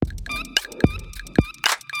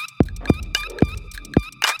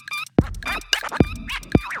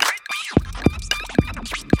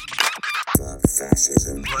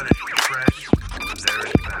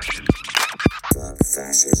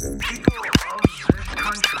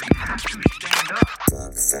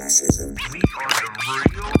anti-fascism. We are the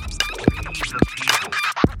real, we the people.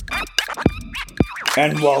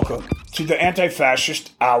 And welcome to the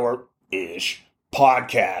Anti-Fascist Hour-ish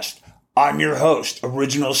podcast. I'm your host,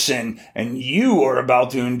 Original Sin, and you are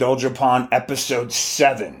about to indulge upon episode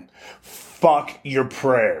 7, Fuck Your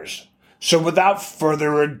Prayers. So without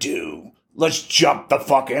further ado, let's jump the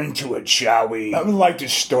fuck into it, shall we? I would like to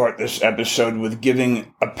start this episode with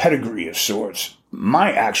giving a pedigree of sorts.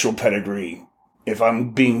 My actual pedigree, if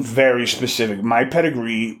I'm being very specific, my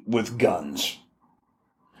pedigree with guns.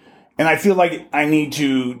 And I feel like I need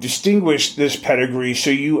to distinguish this pedigree so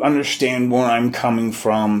you understand where I'm coming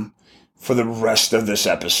from for the rest of this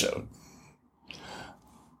episode.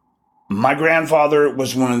 My grandfather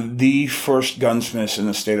was one of the first gunsmiths in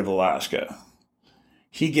the state of Alaska.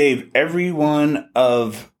 He gave every one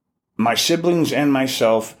of my siblings and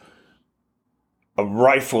myself a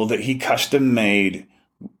rifle that he custom made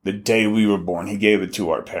the day we were born. He gave it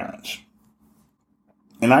to our parents.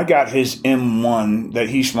 And I got his M1 that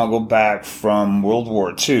he smuggled back from World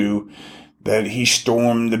War II that he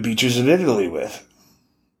stormed the beaches of Italy with.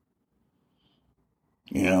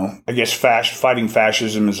 You know, I guess fighting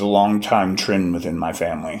fascism is a long-time trend within my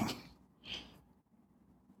family.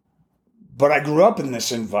 But I grew up in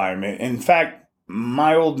this environment. In fact,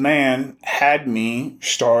 my old man had me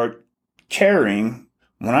start carrying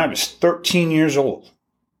when I was 13 years old.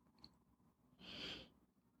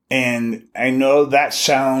 And I know that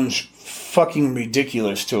sounds fucking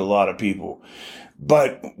ridiculous to a lot of people.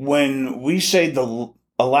 But when we say the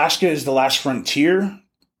Alaska is the last frontier,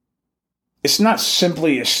 it's not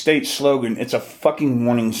simply a state slogan. It's a fucking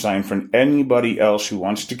warning sign for anybody else who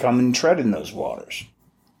wants to come and tread in those waters.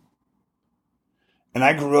 And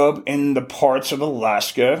I grew up in the parts of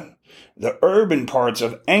Alaska, the urban parts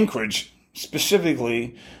of Anchorage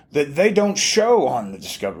specifically, that they don't show on the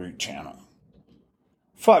Discovery Channel.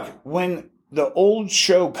 Fuck, when the old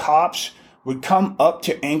show Cops would come up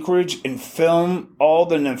to Anchorage and film all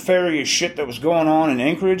the nefarious shit that was going on in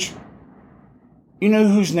Anchorage, you know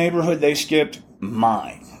whose neighborhood they skipped?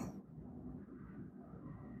 Mine.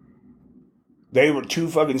 They were too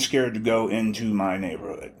fucking scared to go into my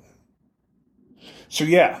neighborhood. So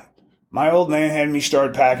yeah, my old man had me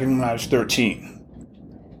start packing when I was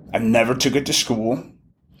 13. I never took it to school.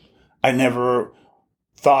 I never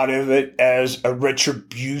thought of it as a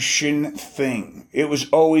retribution thing. It was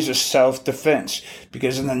always a self-defense.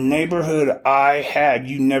 Because in the neighborhood I had,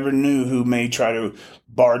 you never knew who may try to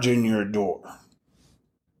barge in your door.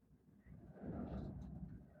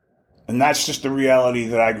 And that's just the reality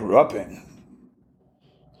that I grew up in.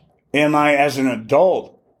 Am I, as an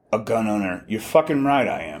adult, a gun owner? You're fucking right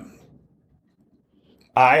I am.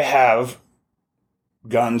 I have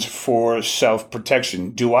guns for self-protection.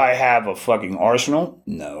 Do I have a fucking arsenal?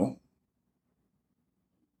 No.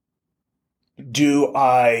 Do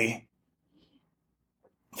I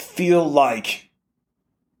feel like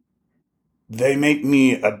they make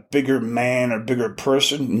me a bigger man or bigger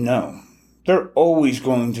person? No. They're always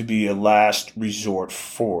going to be a last resort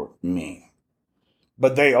for me.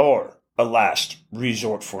 But they are a last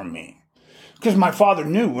resort for me. Because my father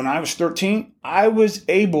knew when I was 13, I was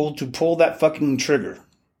able to pull that fucking trigger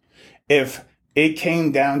if it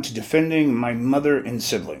came down to defending my mother and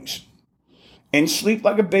siblings. And sleep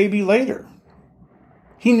like a baby later.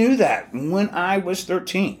 He knew that when I was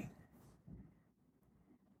 13.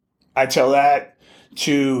 I tell that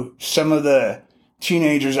to some of the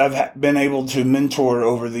teenagers I've been able to mentor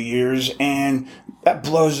over the years, and that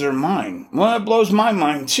blows their mind. Well, it blows my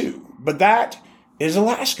mind too. But that is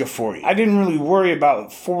Alaska for you. I didn't really worry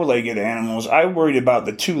about four-legged animals. I worried about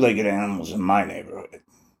the two-legged animals in my neighborhood.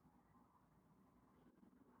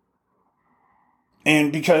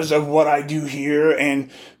 And because of what I do here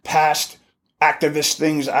and past activist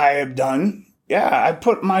things I have done, yeah, I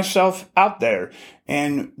put myself out there.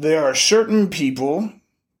 And there are certain people,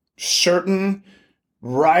 certain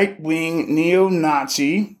right-wing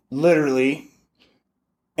neo-Nazi, literally,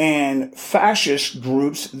 and fascist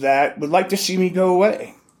groups that would like to see me go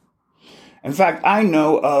away. In fact, I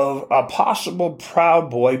know of a possible Proud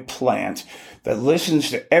Boy plant that listens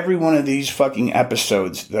to every one of these fucking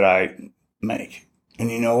episodes that I make. And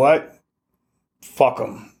you know what? Fuck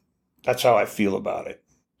them. That's how I feel about it.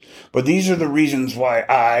 But these are the reasons why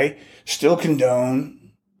I still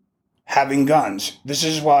condone having guns. This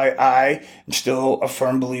is why I am still a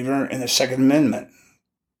firm believer in the Second Amendment.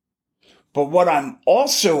 But what I'm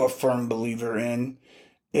also a firm believer in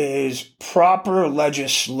is proper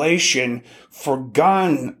legislation for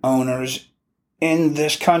gun owners in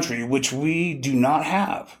this country, which we do not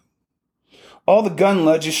have. All the gun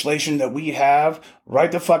legislation that we have right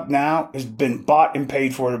the fuck now has been bought and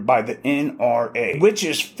paid for by the NRA, which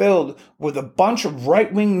is filled with a bunch of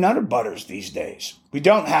right-wing nutter butters these days. We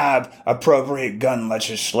don't have appropriate gun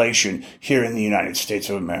legislation here in the United States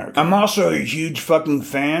of America. I'm also a huge fucking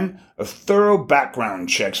fan of thorough background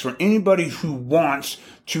checks for anybody who wants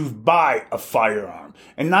to buy a firearm,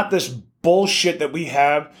 and not this bullshit that we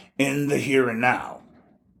have in the here and now.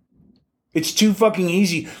 It's too fucking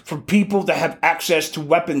easy for people to have access to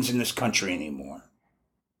weapons in this country anymore.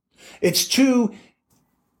 It's too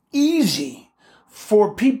easy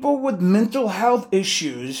for people with mental health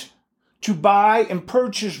issues to buy and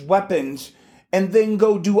purchase weapons and then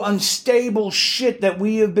go do unstable shit that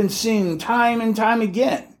we have been seeing time and time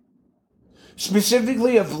again.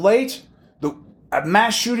 Specifically of late, a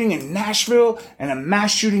mass shooting in Nashville and a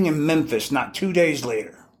mass shooting in Memphis not 2 days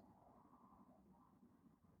later.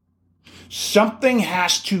 Something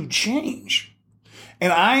has to change.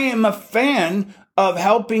 And I am a fan of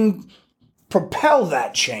helping propel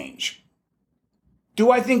that change. Do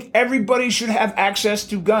I think everybody should have access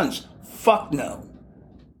to guns? Fuck no.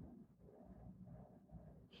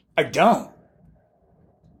 I don't.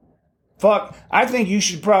 Fuck, I think you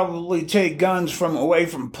should probably take guns away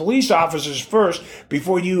from police officers first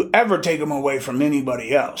before you ever take them away from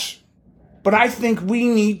anybody else. But I think we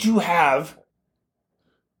need to have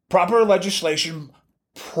proper legislation,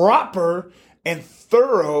 proper and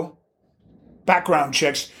thorough background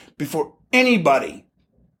checks before anybody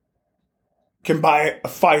can buy a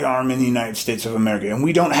firearm in the United States of America. And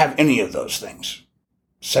we don't have any of those things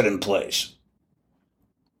set in place.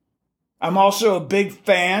 I'm also a big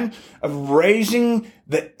fan of raising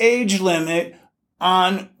the age limit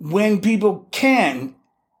on when people can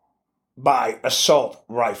buy assault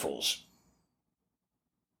rifles.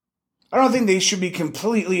 I don't think they should be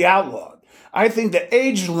completely outlawed. I think the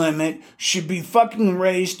age limit should be fucking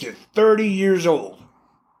raised to 30 years old.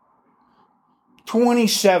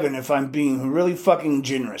 27 if I'm being really fucking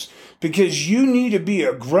generous. Because you need to be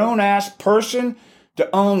a grown-ass person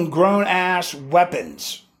to own grown-ass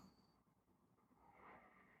weapons.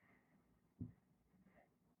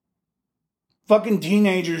 Fucking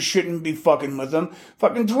teenagers shouldn't be fucking with them.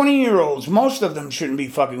 Fucking 20-year-olds, most of them shouldn't be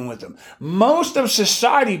fucking with them. Most of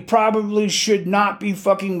society probably should not be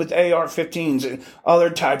fucking with AR-15s and other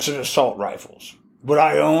types of assault rifles. Would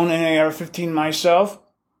I own an AR-15 myself?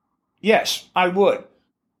 Yes, I would.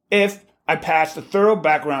 If I passed a thorough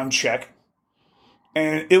background check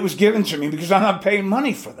and it was given to me, because I'm not paying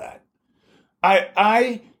money for that.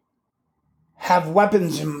 I have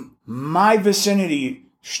weapons in my vicinity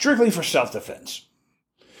strictly for self-defense.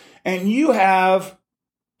 And you have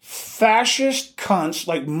fascist cunts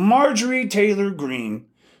like Marjorie Taylor Greene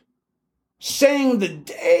saying the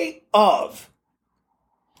day of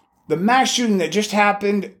the mass shooting that just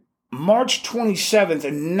happened March 27th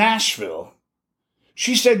in Nashville,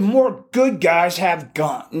 she said more good guys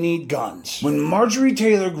need guns. When Marjorie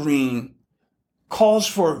Taylor Greene calls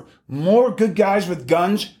for more good guys with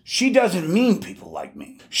guns, she doesn't mean people like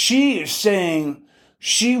me. She is saying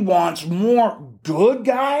she wants more good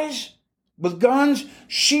guys with guns.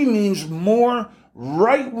 She means more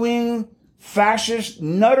right-wing, fascist,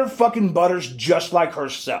 nutter fucking butters just like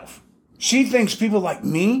herself. She thinks people like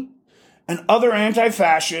me and other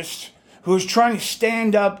anti-fascists who is trying to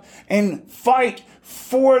stand up and fight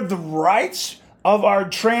for the rights of our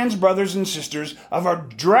trans brothers and sisters, of our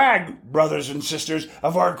drag brothers and sisters,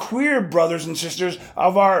 of our queer brothers and sisters,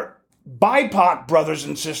 of our BIPOC brothers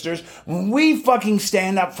and sisters, when we fucking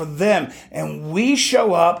stand up for them and we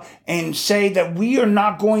show up and say that we are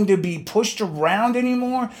not going to be pushed around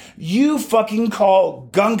anymore, you fucking call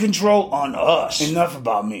gun control on us. Enough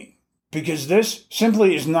about me. Because this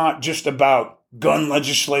simply is not just about gun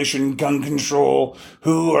legislation, gun control,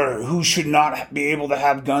 who should not be able to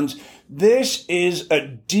have guns. This is a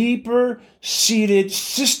deeper seated,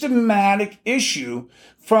 systematic issue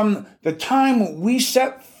from the time we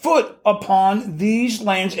set foot upon these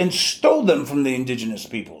lands and stole them from the indigenous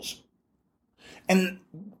peoples. And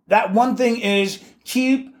that one thing is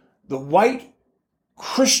keep the white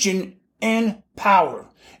Christian in power.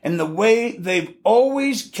 And the way they've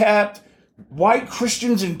always kept white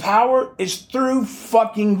Christians in power is through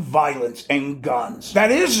fucking violence and guns.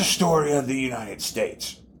 That is the story of the United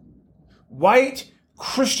States. White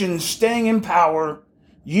Christians staying in power,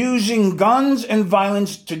 using guns and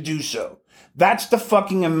violence to do so. That's the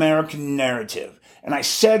fucking American narrative. And I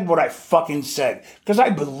said what I fucking said, because I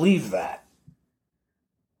believe that.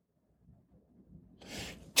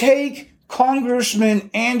 Take Congressman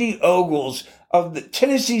Andy Ogles of the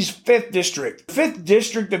Tennessee's 5th District. 5th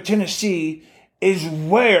District of Tennessee is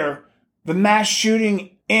where the mass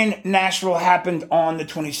shooting in Nashville happened on the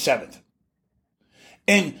 27th.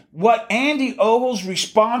 And what Andy Ogle's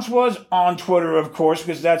response was on Twitter, of course,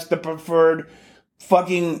 because that's the preferred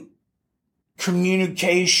fucking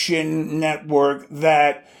communication network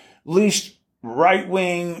that least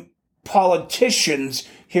right-wing politicians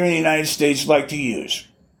here in the United States like to use.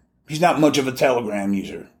 He's not much of a Telegram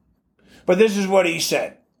user. But this is what he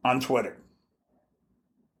said on Twitter.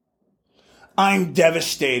 I'm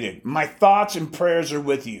devastated. My thoughts and prayers are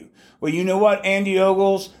with you. Well, you know what, Andy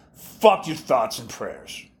Ogles? Fuck your thoughts and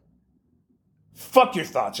prayers. Fuck your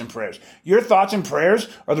thoughts and prayers. Your thoughts and prayers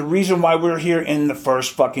are the reason why we're here in the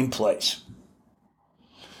first fucking place.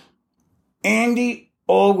 Andy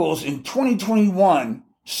Ogles in 2021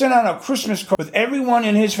 sent out a Christmas card with everyone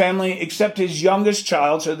in his family except his youngest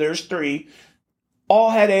child, so there's 3,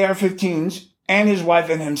 all had AR-15s, and his wife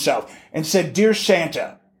and himself, and said, Dear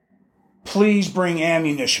Santa, please bring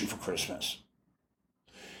ammunition for Christmas.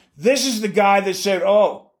 This is the guy that said,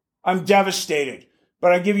 oh, I'm devastated,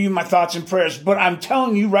 but I give you my thoughts and prayers. But I'm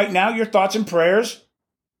telling you right now, your thoughts and prayers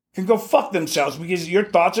can go fuck themselves, because your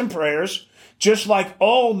thoughts and prayers, just like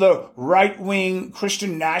all the right-wing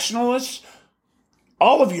Christian nationalists,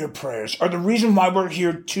 all of your prayers are the reason why we're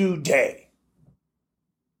here today.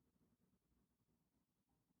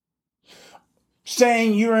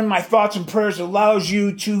 Saying you're in my thoughts and prayers allows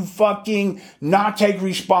you to fucking not take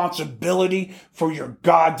responsibility for your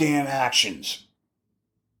goddamn actions.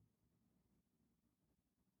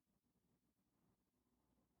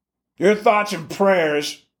 Your thoughts and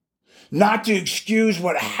prayers, not to excuse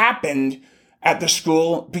what happened at the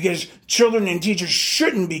school, because children and teachers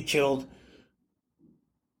shouldn't be killed,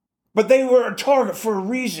 but they were a target for a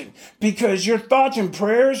reason, because your thoughts and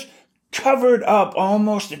prayers covered up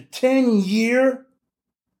almost a 10-year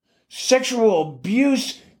sexual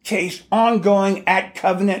abuse case ongoing at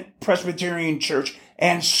Covenant Presbyterian Church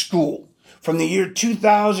and School from the year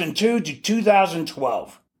 2002 to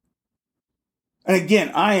 2012. And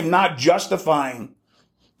again, I am not justifying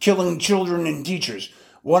killing children and teachers.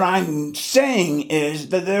 What I'm saying is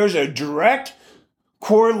that there's a direct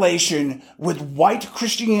correlation with white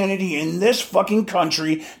Christianity in this fucking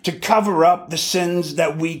country to cover up the sins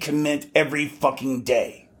that we commit every fucking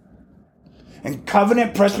day. And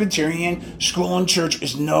Covenant Presbyterian School and Church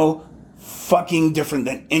is no fucking different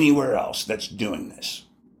than anywhere else that's doing this.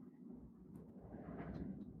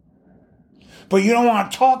 But you don't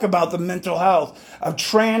want to talk about the mental health of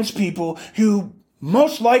trans people who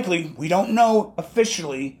most likely, we don't know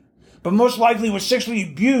officially, but most likely was sexually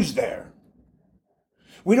abused there.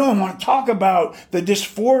 We don't want to talk about the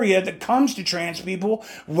dysphoria that comes to trans people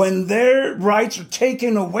when their rights are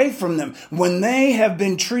taken away from them. When they have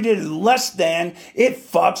been treated less than, it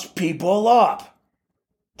fucks people up.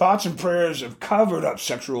 Thoughts and prayers have covered up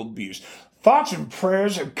sexual abuse. Thoughts and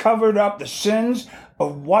prayers have covered up the sins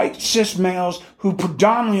of white cis males who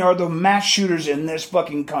predominantly are the mass shooters in this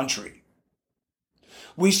fucking country.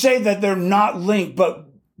 We say that they're not linked, but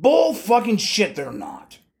bull fucking shit, they're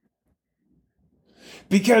not.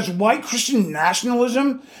 Because white Christian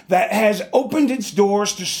nationalism that has opened its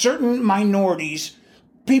doors to certain minorities,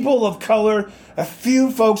 people of color, a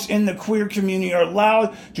few folks in the queer community are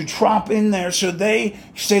allowed to tromp in there so they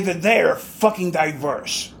say that they are fucking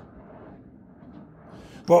diverse.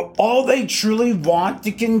 But all they truly want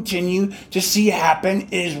to continue to see happen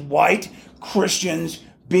is white Christians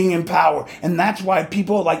being in power. And that's why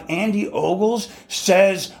people like Andy Ogles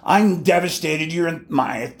says, I'm devastated, you're in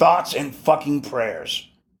my thoughts and fucking prayers.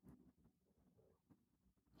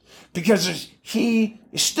 Because he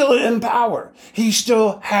is still in power. He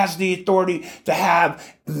still has the authority to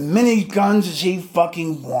have many guns as he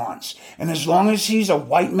fucking wants. And as long as he's a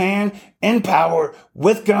white man in power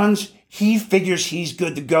with guns, he figures he's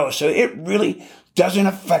good to go. So it really doesn't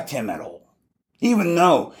affect him at all. Even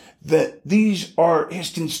though that these are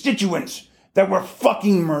his constituents that were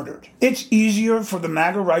fucking murdered. It's easier for the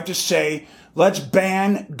MAGA right to say, let's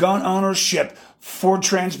ban gun ownership for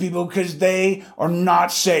trans people because they are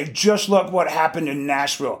not safe. Just look what happened in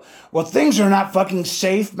Nashville. Well, things are not fucking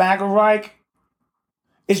safe, MAGA right.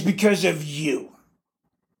 It's because of you.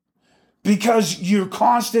 Because your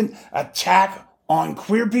constant attack on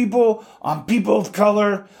queer people, on people of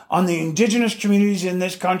color, on the indigenous communities in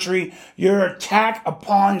this country, your attack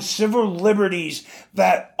upon civil liberties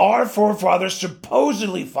that our forefathers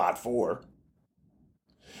supposedly fought for,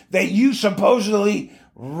 that you supposedly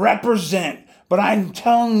represent. But I'm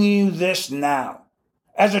telling you this now,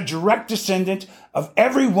 as a direct descendant of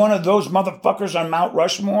every one of those motherfuckers on Mount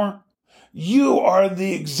Rushmore, you are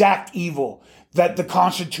the exact evil that the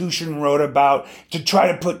Constitution wrote about to try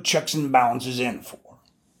to put checks and balances in for.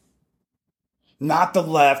 not the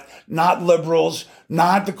left, not liberals,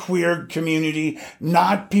 not the queer community,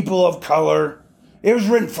 not people of color. It was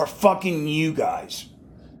written for fucking you guys.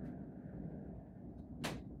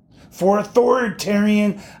 For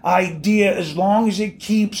authoritarian idea, as long as it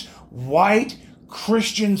keeps white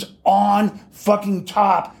Christians on fucking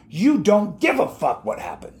top, you don't give a fuck what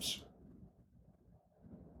happens.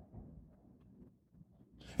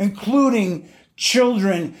 Including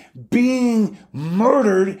children being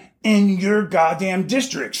murdered in your goddamn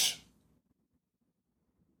districts.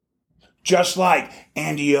 Just like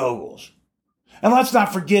Andy Ogles. And let's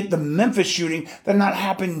not forget the Memphis shooting that not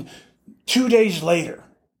happened 2 days later.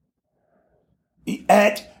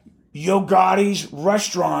 At Yo Gotti's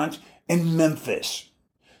restaurant in Memphis.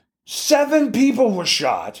 7 people were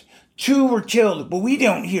shot, 2 were killed, but we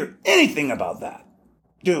don't hear anything about that,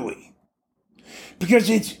 do we? Because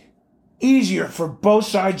it's easier for both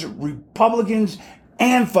sides, Republicans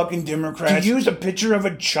and fucking Democrats, to use a picture of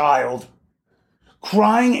a child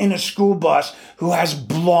crying in a school bus who has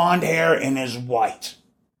blonde hair and is white.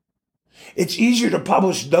 It's easier to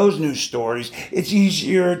publish those news stories. It's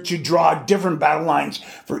easier to draw different battle lines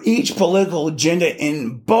for each political agenda,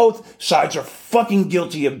 and both sides are fucking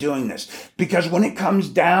guilty of doing this. Because when it comes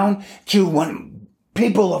down to when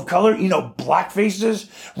people of color, black faces,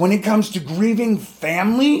 when it comes to grieving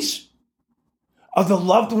families of the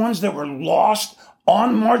loved ones that were lost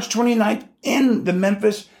on March 29th in the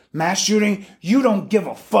Memphis mass shooting, you don't give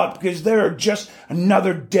a fuck because they're just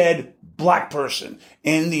another dead black person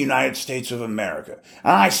in the United States of America.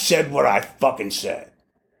 And I said what I fucking said.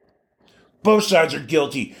 Both sides are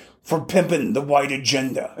guilty for pimping the white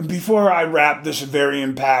agenda. And before I wrap this very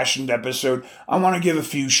impassioned episode, I want to give a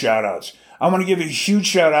few shout outs. I want to give a huge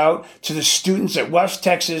shout out to the students at West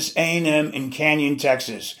Texas A&M in Canyon,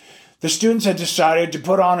 Texas. The students had decided to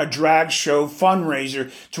put on a drag show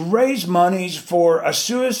fundraiser to raise monies for a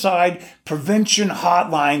suicide prevention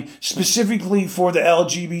hotline specifically for the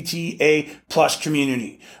LGBTA plus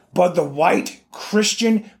community. But the white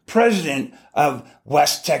Christian president of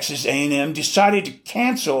West Texas A&M decided to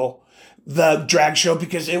cancel the drag show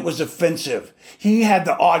because it was offensive. He had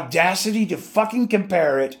the audacity to fucking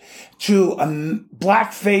compare it to a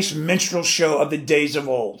blackface minstrel show of the days of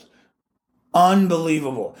old.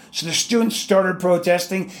 Unbelievable. So the students started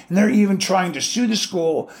protesting, and they're even trying to sue the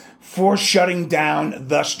school for shutting down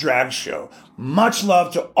this drag show. Much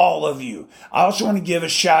love to all of you. I also want to give a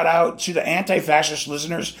shout out to the anti-fascist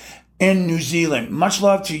listeners in New Zealand. Much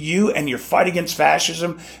love to you and your fight against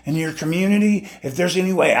fascism in your community. If there's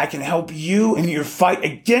any way I can help you in your fight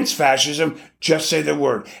against fascism, just say the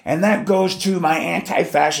word. And that goes to my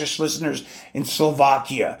anti-fascist listeners in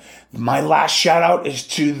Slovakia. My last shout out is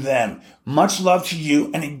to them. Much love to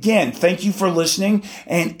you. And again, thank you for listening.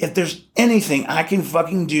 And if there's anything I can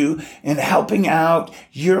fucking do in helping out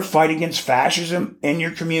your fight against fascism in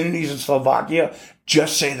your communities in Slovakia,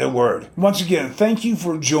 just say the word. Once again, thank you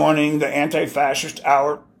for joining the Anti-Fascist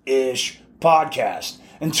Hour-ish podcast.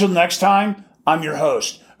 Until next time, I'm your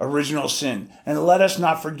host, Original Sin. And let us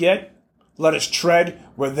not forget, let us tread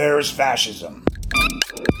where there is fascism.